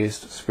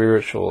raised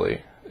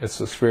spiritually. It's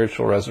a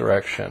spiritual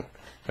resurrection,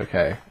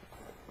 okay?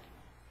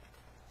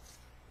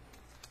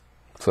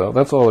 So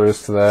that's all there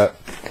is to that.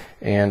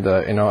 And,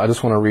 I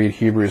just want to read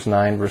Hebrews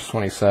 9, verse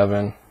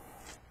 27.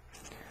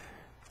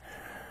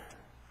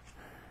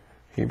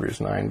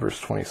 Hebrews 9, verse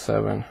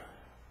 27.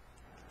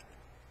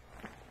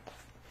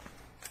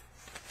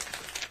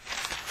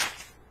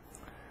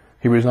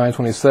 Hebrews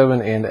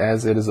 9:27, and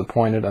as it is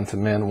appointed unto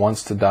men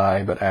once to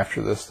die, but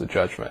after this the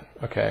judgment.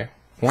 Okay?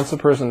 Once a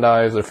person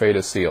dies, their fate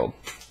is sealed.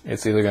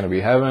 It's either going to be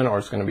heaven or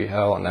it's going to be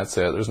hell, and that's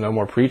it. There's no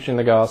more preaching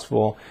the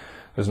gospel.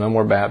 There's no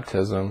more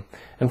baptism.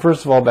 And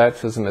first of all,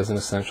 baptism isn't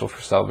essential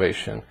for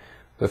salvation.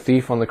 The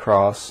thief on the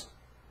cross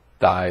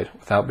died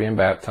without being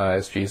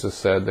baptized. Jesus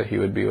said that he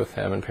would be with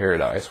him in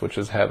paradise, which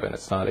is heaven.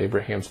 It's not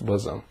Abraham's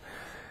bosom.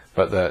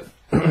 But that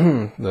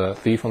the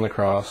thief on the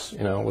cross,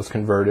 was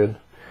converted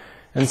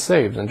and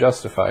saved and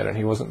justified, and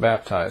he wasn't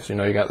baptized.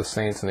 You got the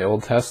saints in the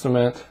Old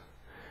Testament,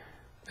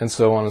 and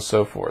so on and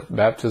so forth.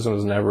 Baptism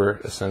is never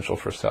essential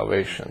for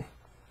salvation.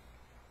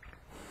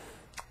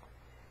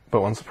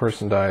 But once a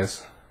person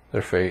dies,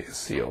 their fate is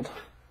sealed.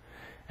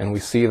 And we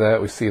see that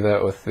with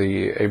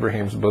the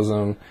Abraham's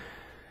bosom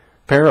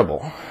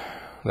parable.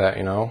 That,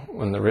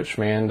 when the rich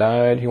man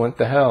died, he went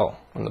to hell.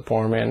 When the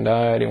poor man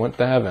died, he went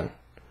to heaven.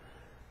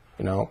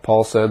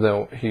 Paul said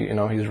that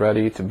he's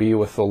ready to be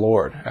with the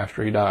Lord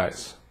after he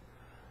dies.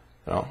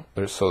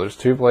 There's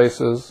two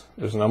places.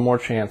 There's no more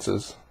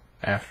chances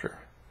after.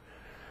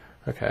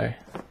 Okay?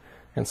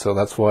 And so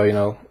that's why,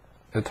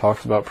 it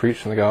talks about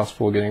preaching the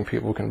gospel, getting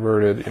people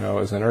converted,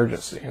 as an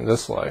urgency in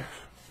this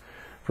life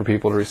for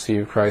people to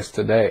receive Christ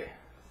today.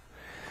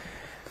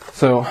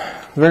 So,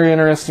 very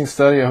interesting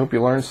study. I hope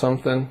you learned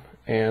something,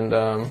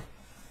 and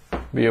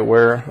be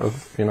aware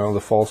of,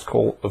 the false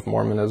cult of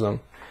Mormonism.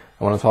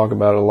 I want to talk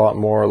about it a lot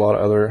more, a lot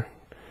of other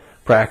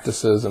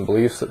practices and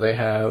beliefs that they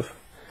have.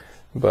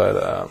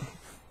 But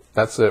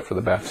that's it for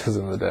the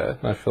baptism of the dead.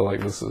 I feel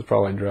like this is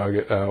probably drag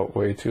it out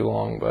way too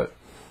long, but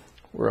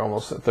we're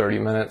almost at 30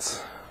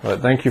 minutes.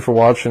 But thank you for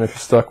watching if you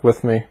stuck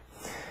with me.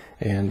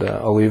 And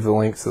I'll leave the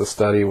link to the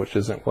study, which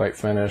isn't quite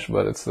finished,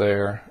 but it's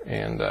there.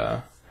 And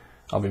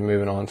I'll be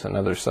moving on to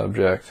another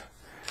subject.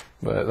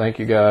 But thank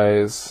you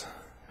guys.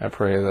 I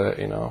pray that,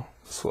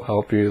 this will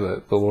help you,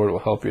 that the Lord will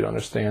help you to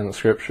understand the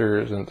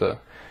scriptures and to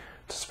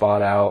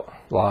spot out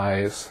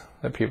lies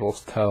that people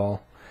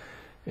tell.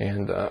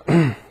 And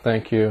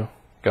thank you.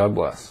 God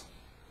bless.